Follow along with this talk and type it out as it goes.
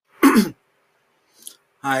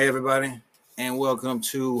Hi, everybody, and welcome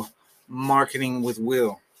to Marketing with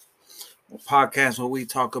Will, a podcast where we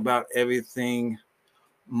talk about everything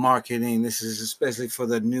marketing. This is especially for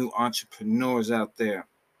the new entrepreneurs out there,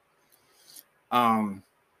 um,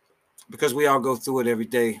 because we all go through it every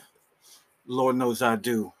day. Lord knows I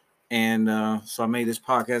do, and so I made this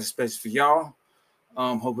podcast especially for y'all.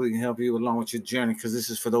 Hopefully, it can help you along with your journey, because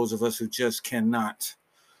this is for those of us who just cannot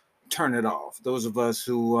turn it off. Those of us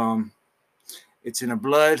who it's in the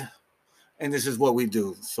blood, and this is what we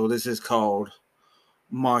do. So this is called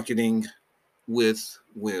Marketing with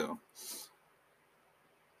Will.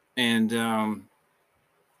 And yeah,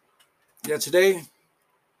 today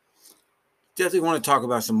definitely want to talk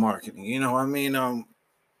about some marketing.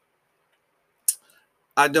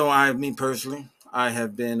 I know me personally, I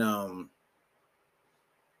have been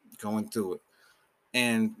going through it,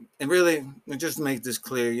 and really, just to make this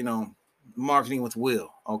clear, marketing with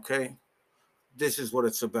Will. Okay, this is what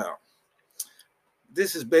it's about.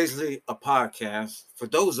 This is basically a podcast for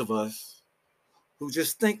those of us who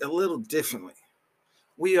just think a little differently.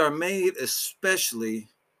 We are made especially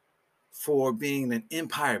for being an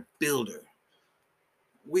empire builder.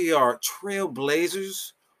 We are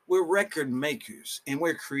trailblazers, we're record makers, and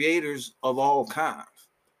we're creators of all kinds.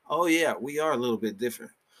 Oh, yeah, we are a little bit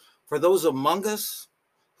different. For those among us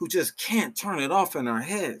who just can't turn it off in our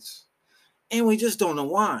heads, and we just don't know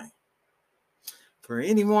why. For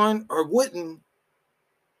anyone or wouldn't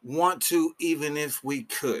want to, even if we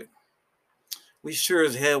could. We sure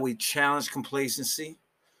as hell, we challenge complacency,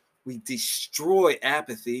 we destroy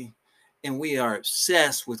apathy, and we are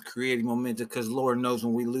obsessed with creating momentum, because Lord knows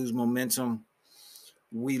when we lose momentum,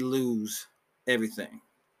 we lose everything.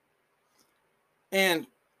 And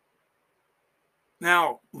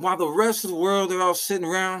now, while the rest of the world are all sitting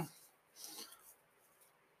around,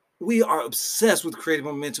 we are obsessed with creating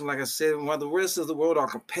momentum, like I said. And while the rest of the world are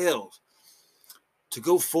compelled to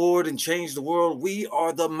go forward and change the world, we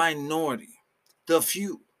are the minority, the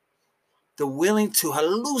few, the willing to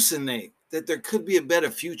hallucinate that there could be a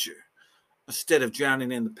better future instead of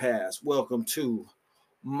drowning in the past. Welcome to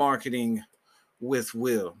Marketing with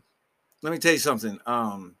Will. Let me tell you something.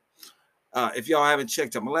 If y'all haven't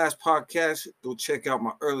checked out my last podcast, go check out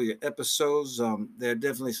my earlier episodes. There are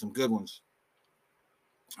definitely some good ones.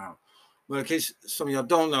 But in case some of y'all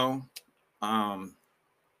don't know, um,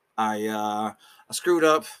 I screwed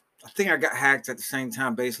up. I think I got hacked at the same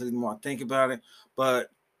time. Basically, the more I think about it, but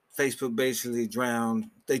Facebook basically drowned.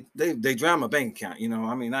 They drowned my bank account. I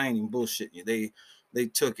ain't even bullshitting you. They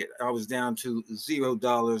took it. I was down to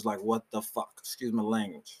 $0. Like, what the fuck? Excuse my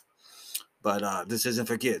language. But this isn't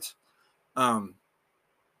for kids. And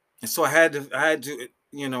so I had to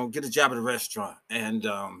get a job at a restaurant. And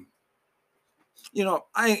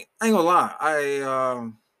I ain't gonna lie.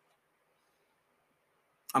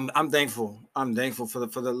 I'm thankful. I'm thankful for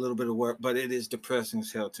the little bit of work, but it is depressing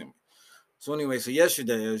as hell to me. So anyway, so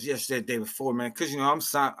yesterday, it was yesterday, the day before, man, because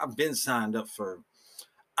I've been signed up for,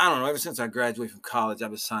 I don't know, ever since I graduated from college, I've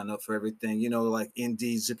been signed up for everything, like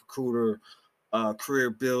Indeed, ZipRecruiter, Career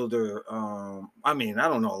Builder. I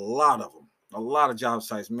don't know, a lot of them, a lot of job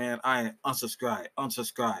sites, man. I unsubscribe,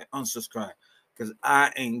 because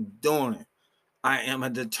I ain't doing it. I am a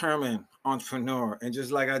determined entrepreneur, and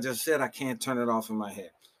just like I just said, I can't turn it off in my head.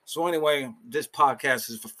 So anyway, this podcast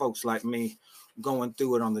is for folks like me going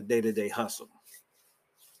through it on the day-to-day hustle.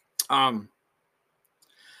 Yeah,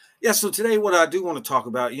 so today what I do want to talk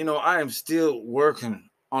about, I am still working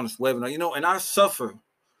on this webinar, and I suffer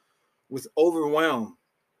with overwhelm,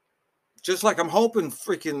 just like I'm hoping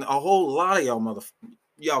freaking a whole lot of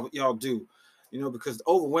y'all do, because the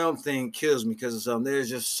overwhelm thing kills me, because there's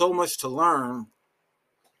just so much to learn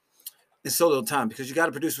in so little time, because you got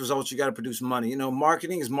to produce results, you got to produce money.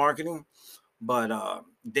 Marketing is marketing, but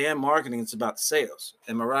damn marketing, it's about sales.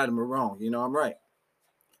 Am I right? Am I wrong? I'm right.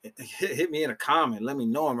 Hit me in a comment. Let me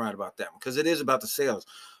know I'm right about that, because it is about the sales.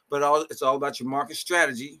 But it's all about your market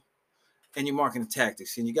strategy and your marketing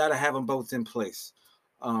tactics, and you got to have them both in place.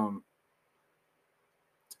 And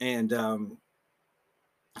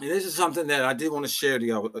this is something that I did want to share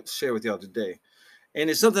with y'all today. And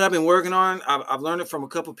it's something I've been working on. I've learned it from a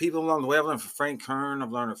couple of people along the way. I've learned it from Frank Kern.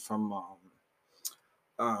 I've learned it from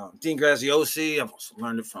Dean Graziosi. I've also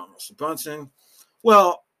learned it from Russell Brunson.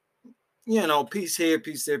 Well, piece here,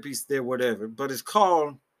 piece there, piece there, whatever. But it's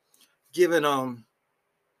called giving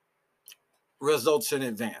results in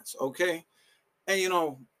advance. Okay.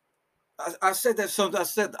 And I said that something. I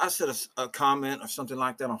said a comment or something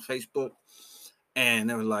like that on Facebook, and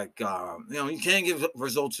they were like, you can't give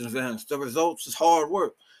results in advance. The results is hard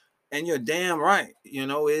work, and you're damn right.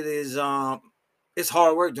 It is. it's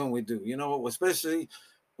hard work doing what we do, especially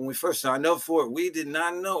when we first signed up for it. We did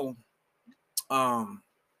not know. Um,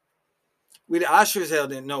 I sure as hell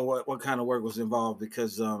didn't know what kind of work was involved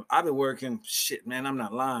because I've been working, shit, man, I'm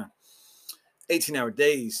not lying, 18-hour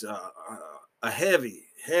days, a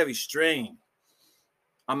heavy strain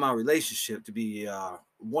on my relationship to be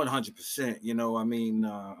 100%, I mean,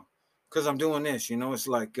 because I'm doing this, it's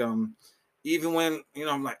like, even when,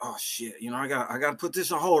 I'm like, oh shit, I got to put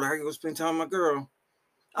this on hold. I got to go spend time with my girl.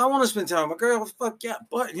 I want to spend time with my girl. Fuck yeah.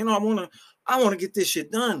 But, I want to get this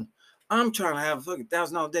shit done. I'm trying to have a fucking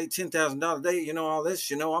 $1,000 a day, $10,000 a day, all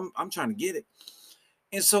this, I'm trying to get it.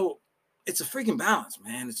 And so it's a freaking balance,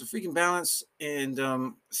 man. It's a freaking balance,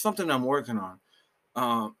 and something I'm working on.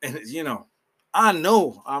 And I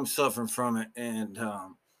know I'm suffering from it, and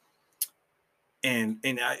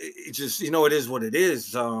it just, it is what it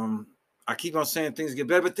is. I keep on saying things get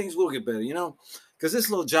better, but things will get better, because this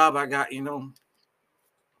little job I got, it's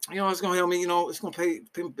gonna help me, it's gonna pay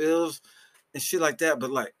bills and shit like that.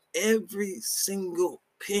 But like every single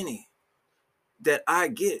penny that I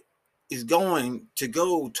get is going to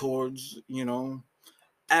go towards,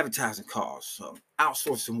 advertising costs,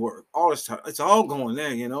 outsourcing work, all this time. It's all going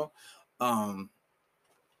there, Um,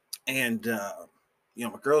 and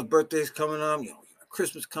my girl's birthday's coming up,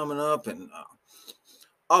 Christmas coming up, and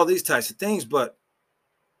all these types of things. But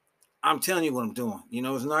I'm telling you what I'm doing.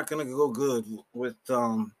 It's not gonna go good with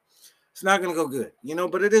it's not gonna go good,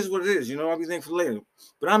 but it is what it is, I'll be thankful later.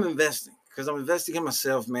 But I'm investing because I'm investing in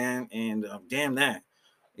myself, man, and damn that.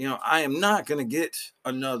 I am not gonna get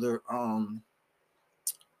another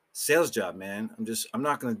sales job, man. I'm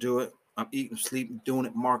not gonna do it. I'm eating, sleeping, doing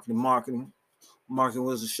it, marketing. Marketing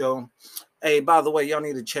was a show. Hey, by the way, y'all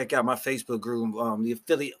need to check out my Facebook group, the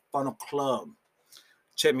Affiliate Funnel Club.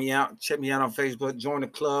 Check me out. Check me out on Facebook. Join the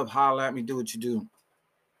club. Holler at me. Do what you do.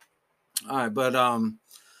 All right, but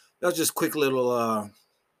that's just quick little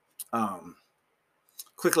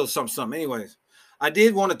something. Anyways, I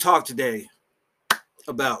did want to talk today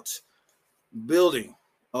about building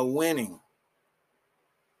a winning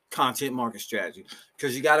content market strategy,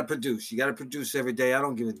 because you got to produce. You got to produce every day. I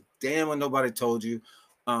don't give a damn what nobody told you.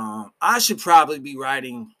 I should probably be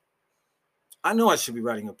writing. I know I should be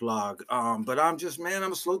writing a blog, but I'm just, man,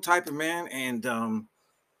 I'm a slow typer, man, and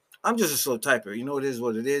I'm just a slow typer. It is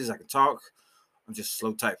what it is. I can talk. I'm just a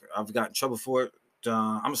slow typer. I've got in trouble for it.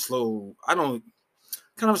 I'm a slow. I don't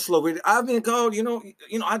kind of a slow reader. I've been called.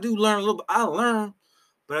 I do learn a little bit. I learn,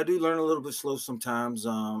 but I do learn a little bit slow sometimes.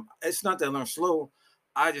 It's not that I learn slow.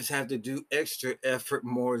 I just have to do extra effort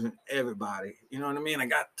more than everybody. You know what I mean? I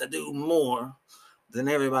got to do more than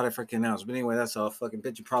everybody freaking else. But anyway, that's a fucking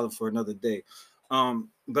picture problem for another day.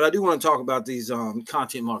 But I do want to talk about these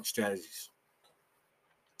content market strategies,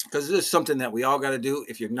 because this is something that we all got to do.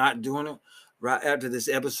 If you're not doing it, right after this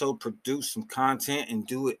episode, produce some content and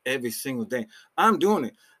do it every single day. I'm doing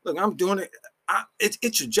it. Look, I'm doing it.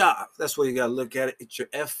 It's your job. That's where you got to look at it. It's your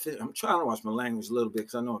effort. I'm trying to watch my language a little bit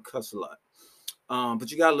because I know I cuss a lot.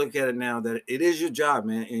 But you got to look at it now that it is your job,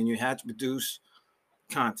 man, and you have to produce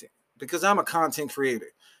content, because I'm a content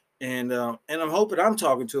creator, and I'm hoping I'm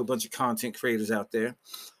talking to a bunch of content creators out there.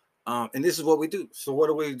 And this is what we do. So what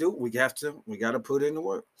do? We got to put in the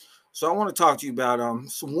work. So I want to talk to you about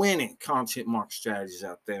some winning content market strategies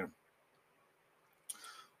out there,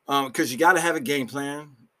 because you got to have a game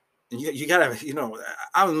plan, and you got to,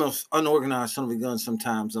 I don't know, unorganized son of a gun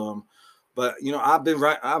sometimes. But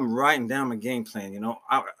I'm writing down my game plan.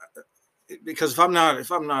 Because if I'm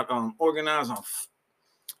not organized,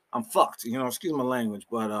 I'm fucked. Excuse my language,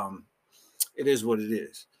 but it is what it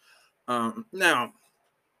is. Now,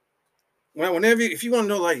 whenever if you want to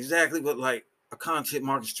know like exactly what like a content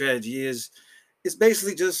market strategy is, it's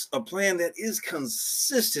basically just a plan that is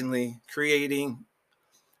consistently creating,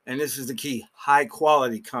 and this is the key, high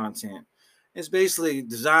quality content. It's basically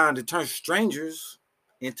designed to turn strangers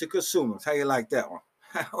into consumers. How you like that one?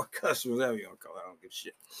 Or customers, whatever you want to call it. I don't give a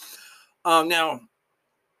shit. Now,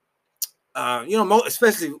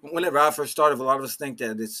 especially whenever I first started, a lot of us think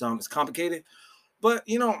that it's complicated, but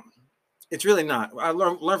it's really not. I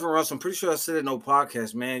learned from Russ. I'm pretty sure I said it in no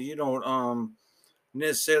podcast, man. You don't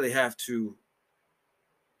necessarily have to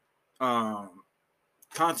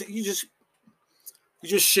content. You just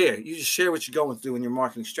share. You just share what you're going through in your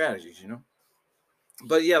marketing strategies.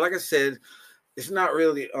 But yeah, like I said, it's not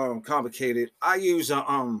really complicated. I use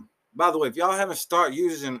by the way, if y'all haven't started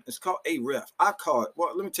using, it's called Ahrefs. I call it.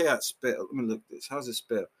 Well, let me tell you how it's spelled. Let me look at this. How's it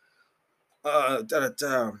spelled?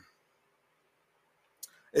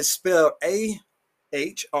 It's spelled Ahrefs.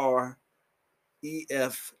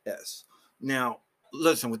 Now,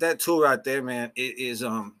 listen, with that tool right there, man, it is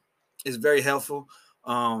It's very helpful.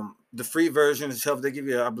 The free version is helpful. They give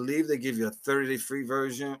you, I believe, they give you a 30-day free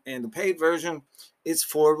version, and the paid version, it's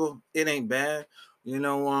affordable. It ain't bad. You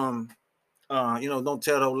know, don't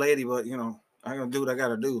tell the old lady, but I'm gonna do what I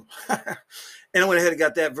gotta do. And I went ahead and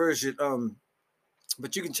got that version.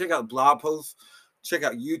 But you can check out blog posts, check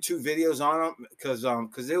out YouTube videos on them because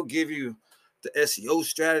they'll give you the SEO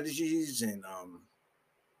strategies and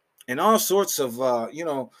all sorts of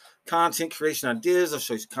content creation ideas. I'll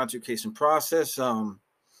show you content creation process to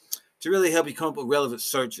really help you come up with relevant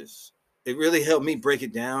searches. It really helped me break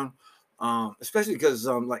it down, especially because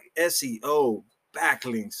like SEO,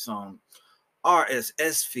 backlinks,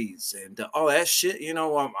 RSS feeds, and all that shit.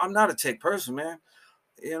 I'm not a tech person, man.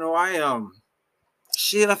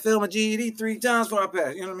 I failed my GED 3 times before I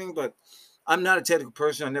passed. You know what I mean? But I'm not a technical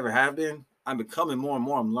person. I never have been. I'm becoming more and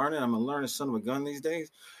more. I'm learning. I'm a learning son of a gun these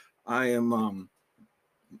days. I am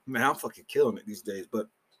man, I'm fucking killing it these days. But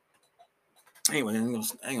anyway, I ain't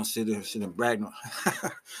gonna sit there and brag no.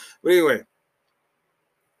 But anyway,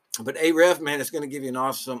 but Aref, man, it's gonna give you an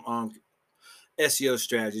awesome SEO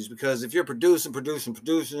strategies, because if you're producing,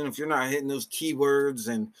 if you're not hitting those keywords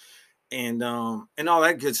and all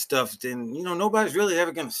that good stuff, then nobody's really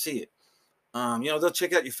ever gonna see it. They'll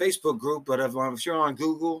check out your Facebook group, but if you're on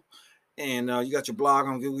Google and you got your blog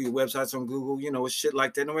on Google, your website's on Google, it's shit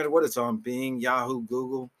like that. No matter what it's on, Bing, Yahoo,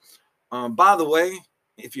 Google. By the way,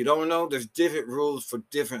 if you don't know, there's different rules for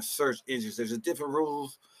different search engines. There's a different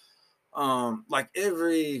rules. Like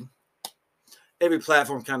every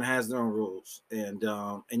platform kind of has their own rules, and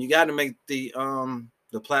you got to make the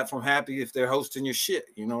platform happy if they're hosting your shit.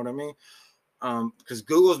 You know what I mean? Because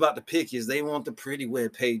Google's about to pick you. They want the pretty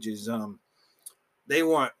web pages. They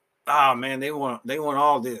want, they want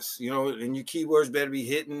all this, and your keywords better be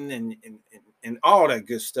hitting and all that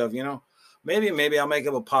good stuff. Maybe I'll make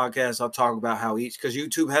up a podcast. I'll talk about how because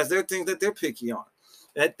YouTube has their things that they're picky on,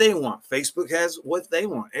 that they want. Facebook has what they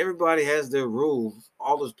want. Everybody has their rules.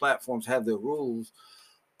 All those platforms have their rules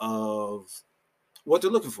of what they're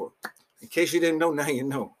looking for. In case you didn't know, now you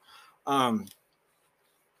know.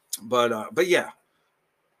 But yeah.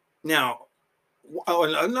 Now,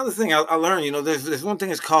 another thing I learned, there's one thing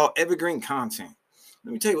that's called evergreen content.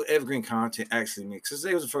 Let me tell you what evergreen content actually means, because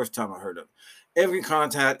it was the first time I heard of it. Evergreen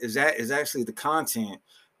content is actually the content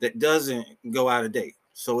that doesn't go out of date.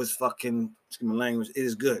 So it's fucking, excuse my language, it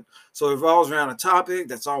is good. So it revolves around a topic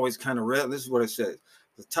that's always kind of relevant. This is what it says.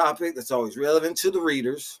 The topic that's always relevant to the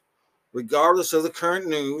readers, regardless of the current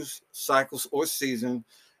news, cycles, or season.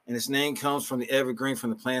 And its name comes from the evergreen, from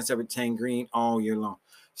the plants that retain green all year long.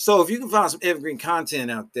 So if you can find some evergreen content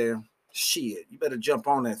out there, shit, you better jump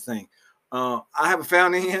on that thing. I haven't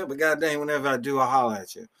found it yet, but goddamn, whenever I do, I'll holler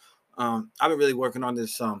at you. I've been really working on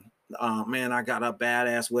this. Man, I got a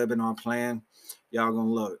badass webinar plan. Y'all gonna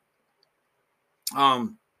love it.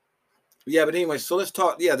 Yeah, but anyway, so let's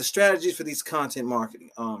talk. Yeah, the strategies for these content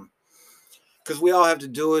marketing. Because we all have to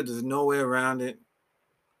do it. There's no way around it.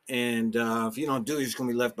 And if you don't do it, you're just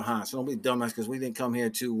gonna be left behind. So don't be dumbass, because we didn't come here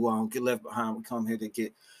to get left behind. We come here to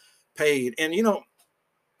get paid. And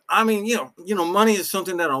money is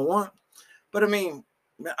something that I want. But I mean,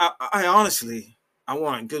 I honestly, I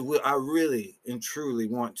want goodwill. I really and truly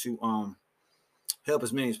want to help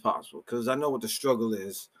as many as possible, because I know what the struggle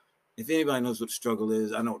is. If anybody knows what the struggle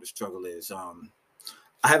is, I know what the struggle is.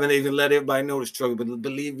 I haven't even let everybody know the struggle, but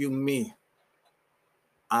believe you me,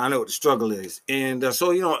 I know what the struggle is. And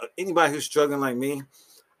so anybody who's struggling like me,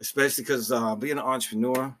 especially because being an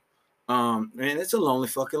entrepreneur, man, it's a lonely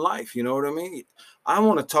fucking life. You know what I mean? I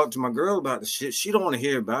want to talk to my girl about the shit. She don't want to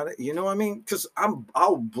hear about it. You know what I mean? Because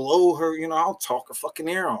I'll blow her. I'll talk her fucking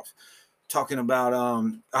ear off, talking about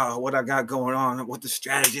what I got going on, what the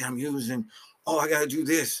strategy I'm using. Oh, I gotta do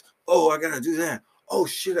this. Oh, I gotta do that. Oh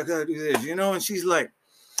shit, I gotta do this. And she's like,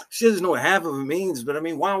 she doesn't know what half of it means. But I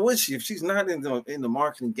mean, why would she? If she's not in the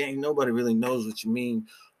marketing game, nobody really knows what you mean.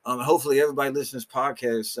 Hopefully, everybody listening to this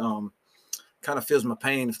podcast kind of feels my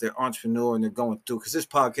pain if they're entrepreneur and they're going through, because this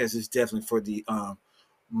podcast is definitely for the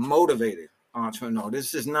motivated entrepreneur.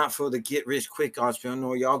 This is not for the get rich quick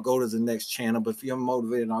entrepreneur. Y'all go to the next channel. But if you're a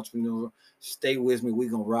motivated entrepreneur, stay with me.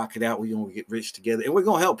 We're gonna rock it out. We're gonna get rich together, and we're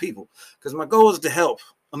gonna help people, because my goal is to help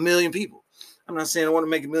 1 million people. I'm not saying I want to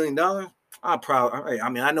make $1 million.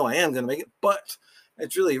 I know I am gonna make it, but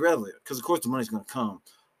it's really irrelevant, because of course the money's gonna come.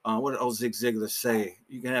 What did old Zig Ziglar say?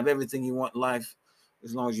 You can have everything you want in life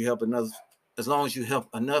as long as you help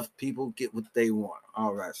enough people get what they want.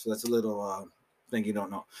 All right, so that's a little thing you don't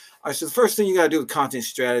know. All right, so the first thing you got to do with content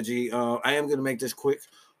strategy, I am going to make this quick.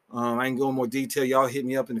 I can go in more detail. Y'all hit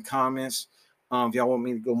me up in the comments. If y'all want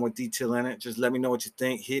me to go more detail in it, just let me know what you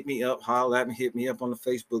think. Hit me up, holler at me, hit me up on the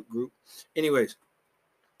Facebook group. Anyways,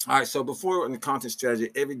 all right. So before in the content strategy,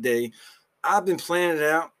 every day, I've been planning it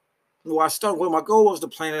out. Well, my goal was to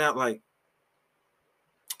plan it out like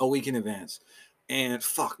a week in advance. And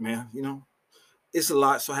fuck, man, it's a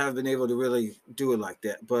lot, so I haven't been able to really do it like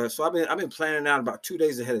that. But so I've been planning out about 2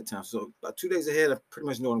 days ahead of time. So about 2 days ahead, I pretty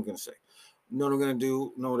much know what I'm gonna say, know what I'm gonna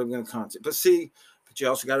do, know what I'm gonna content. But you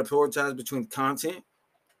also got to prioritize between content,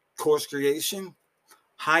 course creation,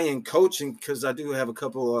 high-end coaching, because I do have a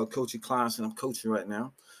couple of coaching clients and I'm coaching right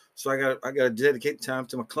now. So I got to dedicate time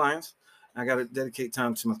to my clients. I got to dedicate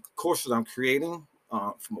time to my courses I'm creating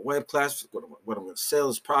for my web class, what I'm going to sell,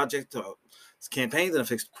 this project, this campaign that I'm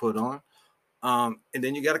fixed to put on. And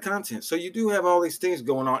then you got a content. So you do have all these things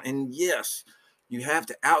going on. And yes, you have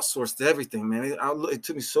to outsource to everything, man. It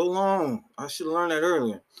took me so long. I should have learned that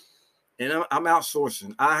earlier. And I'm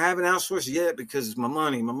outsourcing. I haven't outsourced yet because it's my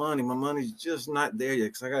money. My money's just not there yet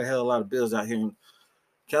because I got a hell of a lot of bills out here. And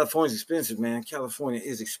California's expensive, man. California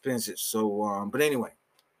is expensive. So, but anyway,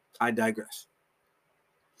 I digress.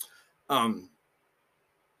 But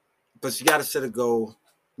you got to set a goal.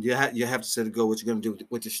 You have to set a goal. What you're going to do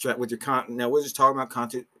with your content. Now we're just talking about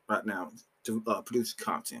content right now to produce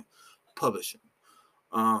content, publishing.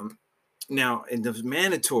 Now, and the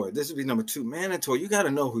mandatory, this would be number 2, mandatory. You got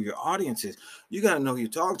to know who your audience is. You got to know who you're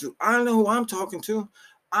talking to. I know who I'm talking to.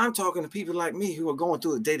 I'm talking to people like me who are going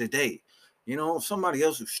through it day to day. Somebody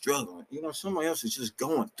else who's struggling. Somebody else is just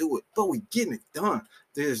going through it, but we're getting it done.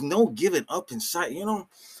 There's no giving up in sight.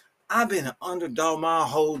 I've been an underdog my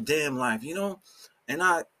whole damn life, and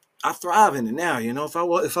I thrive in it now. If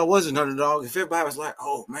I was an underdog, if everybody was like,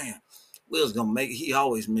 oh man, Will's gonna make it, he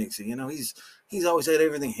always makes it. He's always had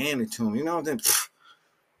everything handed to him. Then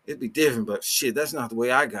it'd be different. But shit, that's not the way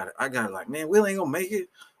I got it. I got it like, man, Will ain't gonna make it.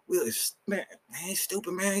 Will is man, he's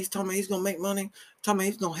stupid, man. He's telling me he's gonna make money. Telling me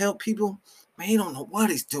he's gonna help people. Man, he don't know what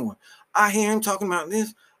he's doing. I hear him talking about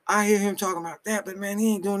this. I hear him talking about that, but man,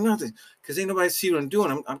 he ain't doing nothing because ain't nobody see what I'm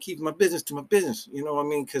doing. I'm keeping my business to my business. You know what I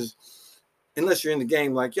mean? Because unless you're in the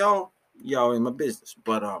game like y'all in my business.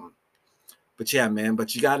 But yeah, man.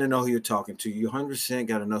 But you got to know who you're talking to. You 100%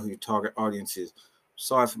 got to know who your target audience is.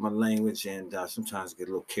 Sorry for my language, and sometimes I get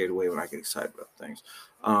a little carried away when I get excited about things.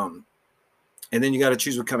 And then you got to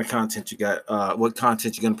choose what kind of content you got, what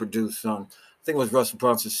content you're going to produce. I think it was Russell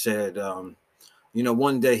Brunson said.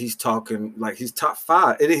 One day he's talking like he's top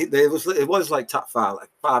 5. It was like top 5, like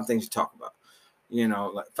 5 things you talk about.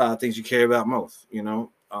 Like 5 things you care about most.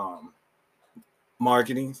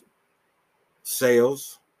 Marketing,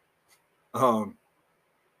 sales,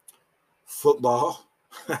 football,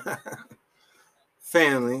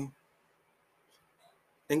 family,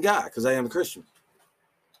 and God, because I am a Christian.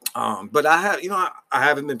 But I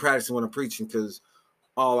haven't been practicing when I'm preaching because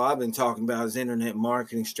all I've been talking about is internet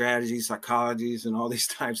marketing strategies, psychologies, and all these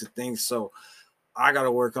types of things. So I got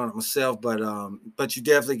to work on it myself. But you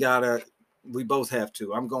definitely gotta. We both have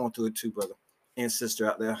to. I'm going through it too, brother and sister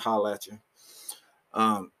out there. Holla at you.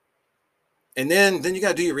 And then you got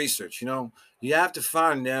to do your research. You have to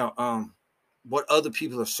find out what other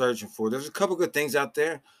people are searching for. There's a couple good things out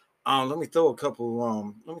there. Let me throw a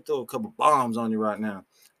couple bombs on you right now.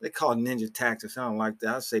 They call ninja tactics. I don't like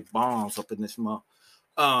that. I say bombs up in this month.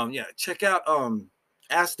 Yeah, check out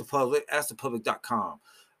Ask the Public, askthepublic.com.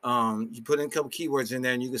 You put in a couple keywords in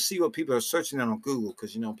there and you can see what people are searching on Google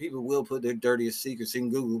because people will put their dirtiest secrets in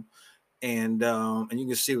Google. And you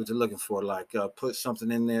can see what they're looking for. Like put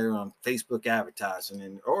something in there on Facebook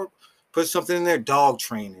advertising, or put something in there dog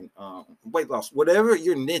training, weight loss, whatever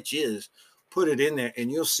your niche is. Put it in there,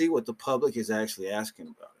 and you'll see what the public is actually asking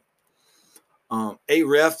about it.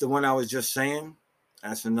 Aref, the one I was just saying,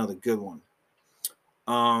 that's another good one.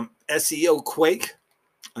 SEO Quake,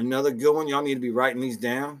 another good one. Y'all need to be writing these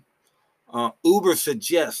down. Uber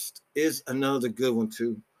Suggest is another good one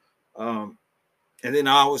too. And then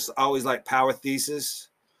I always like Power Thesis,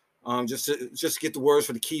 just to get the words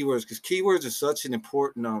for the keywords because keywords are such an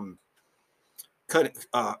important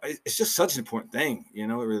it's just such an important thing, it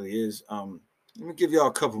really is. Let me give y'all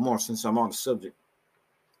a couple more since I'm on the subject.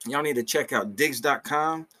 Y'all need to check out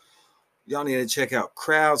Diggs.com. Y'all need to check out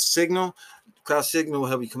Crowd Signal. Crowd Signal will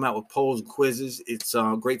help you come out with polls and quizzes. It's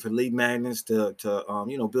great for lead magnets to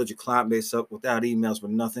build your client base up. Without emails, we're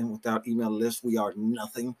nothing. Without email lists, we are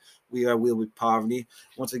nothing. We are will with poverty.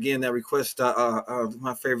 Once again, that request,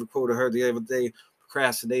 my favorite quote I heard the other day: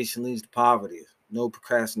 procrastination leads to poverty. No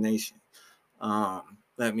procrastination.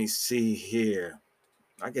 Let me see here.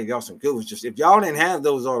 I gave y'all some good ones. Just if y'all didn't have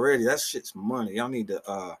those already, that shit's money. Y'all need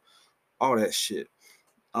to all that shit.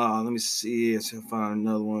 Let me see. Let's see if I find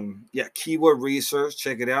another one. Yeah, keyword research.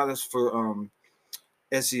 Check it out. That's for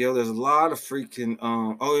SEO. There's a lot of freaking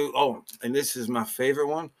and this is my favorite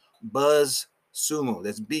one. Buzz Sumo.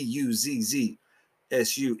 That's BUZZSUMO.com.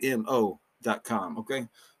 Okay.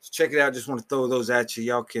 So check it out. Just want to throw those at you.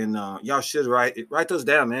 Y'all can y'all should write those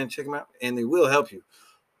down, man. Check them out, and they will help you.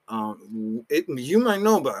 You might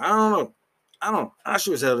know, but I don't know. I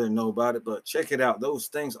sure as hell didn't know about it, but check it out. Those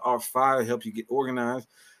things are fire. Help you get organized,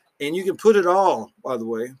 and you can put it all. By the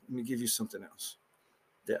way, let me give you something else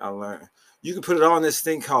that I learned. You can put it on this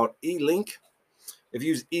thing called E-Link. If you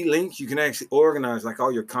use E-Link, you can actually organize like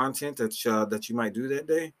all your content that you might do that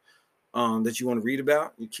day, that you want to read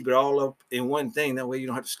about. You keep it all up in one thing. That way you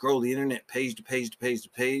don't have to scroll the internet page to page to page to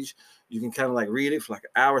page. You can kind of like read it for like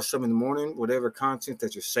an hour, some in the morning, whatever content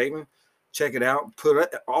that you're saving. Check it out.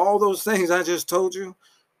 Put all those things I just told you,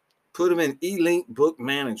 put them in E-Link Book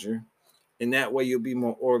Manager, and that way you'll be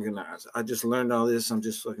more organized. I just learned all this. I'm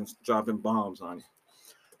just fucking dropping bombs on you.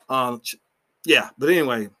 Yeah, but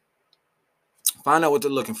anyway, find out what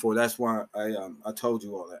they're looking for. That's why I told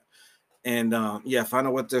you all that. And yeah, find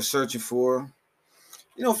out what they're searching for.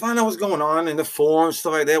 Find out what's going on in the forums,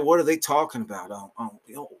 stuff like that. What are they talking about?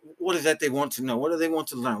 What is that they want to know? What do they want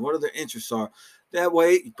to learn? What are their interests are? That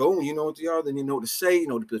way, boom, you know what they are. Then you know what to say. You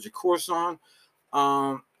know what to build your course on.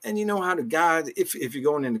 And you know how to guide if you're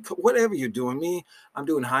going into whatever you're doing. Me, I'm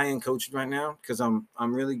doing high-end coaching right now because I'm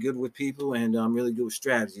really good with people and I'm really good with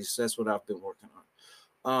strategies. So that's what I've been working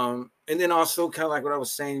on. And then also kind of like what I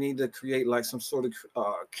was saying, you need to create like some sort of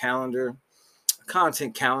calendar,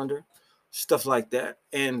 content calendar, stuff like that.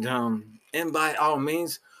 And by all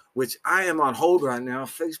means, which I am on hold right now,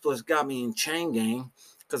 Facebook's got me in chain gang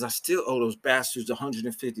because I still owe those bastards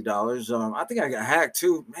 $150. I think I got hacked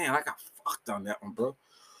too. Man, I got fucked on that one, bro.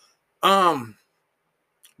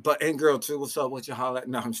 But and girl too, what's up? What you holler at?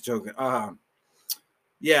 No, I'm just joking.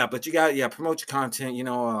 Yeah, but you got promote your content.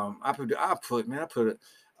 I put it.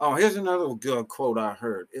 Oh, here's another good quote I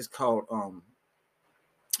heard. It's called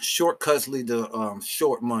 "Shortcuts lead to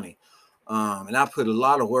short money," and I put a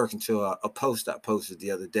lot of work into a post I posted the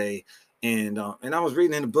other day, and I was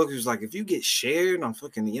reading in the book. It was like if you get shared on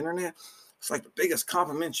fucking the internet, it's like the biggest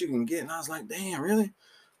compliment you can get. And I was like, damn, really?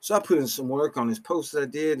 So I put in some work on this post that I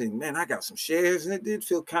did, and man, I got some shares, and it did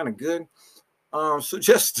feel kind of good. So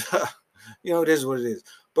just it is what it is.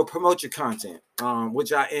 But promote your content,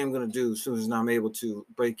 which I am gonna do as soon as I'm able to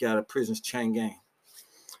break out of prison's chain gang.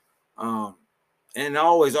 And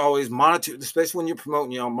always monitor, especially when you're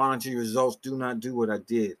promoting, monitor your results. Do not do what I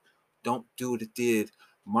did. Don't do what it did.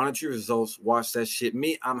 Monitor your results. Watch that shit.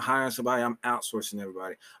 Me, I'm hiring somebody. I'm outsourcing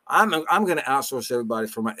everybody. I'm gonna outsource everybody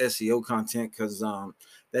for my SEO content because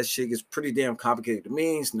that shit gets pretty damn complicated to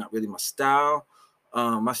me. It's not really my style.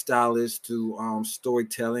 My style is to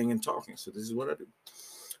storytelling and talking. So this is what I do.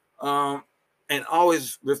 And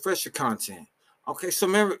always refresh your content. Okay, so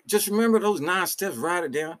remember those 9 steps. Write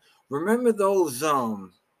it down. Remember those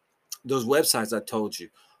websites I told you.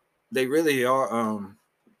 They really are.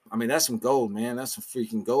 That's some gold, man. That's some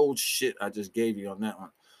freaking gold shit I just gave you on that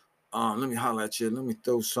one. Let me holler at you. Let me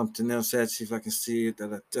throw something else at you, see if I can see it.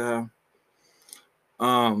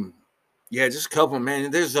 Yeah, just a couple, man.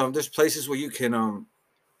 There's places where you can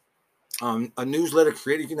a newsletter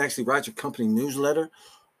creator. You can actually write your company newsletter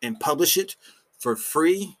and publish it for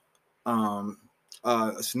free.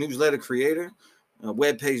 It's a newsletter creator, a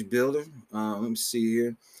web page builder. Let me see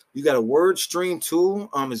here. You got a word stream tool.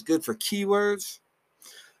 It's good for keywords.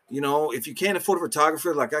 If you can't afford a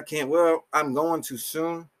photographer like I can't, well, I'm going to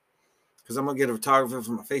soon because I'm gonna get a photographer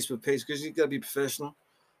for my Facebook page because you gotta be professional.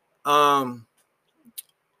 And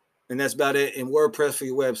that's about it. And WordPress for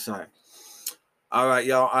your website. All right,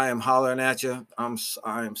 y'all. I am hollering at you. I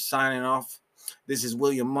am signing off. This is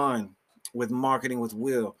William Munn with Marketing with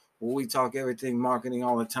Will, where we talk everything marketing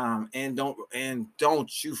all the time. And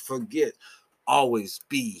don't you forget, always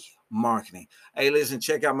be marketing. Hey, listen,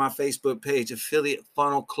 check out my Facebook page, Affiliate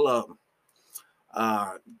Funnel Club.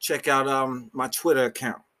 Check out my Twitter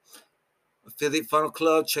account, Affiliate Funnel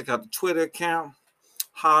Club. Check out the Twitter account.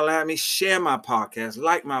 Holler at me, share my podcast,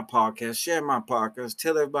 like my podcast, share my podcast,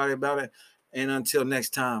 tell everybody about it. And until next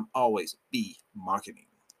time, always be marketing.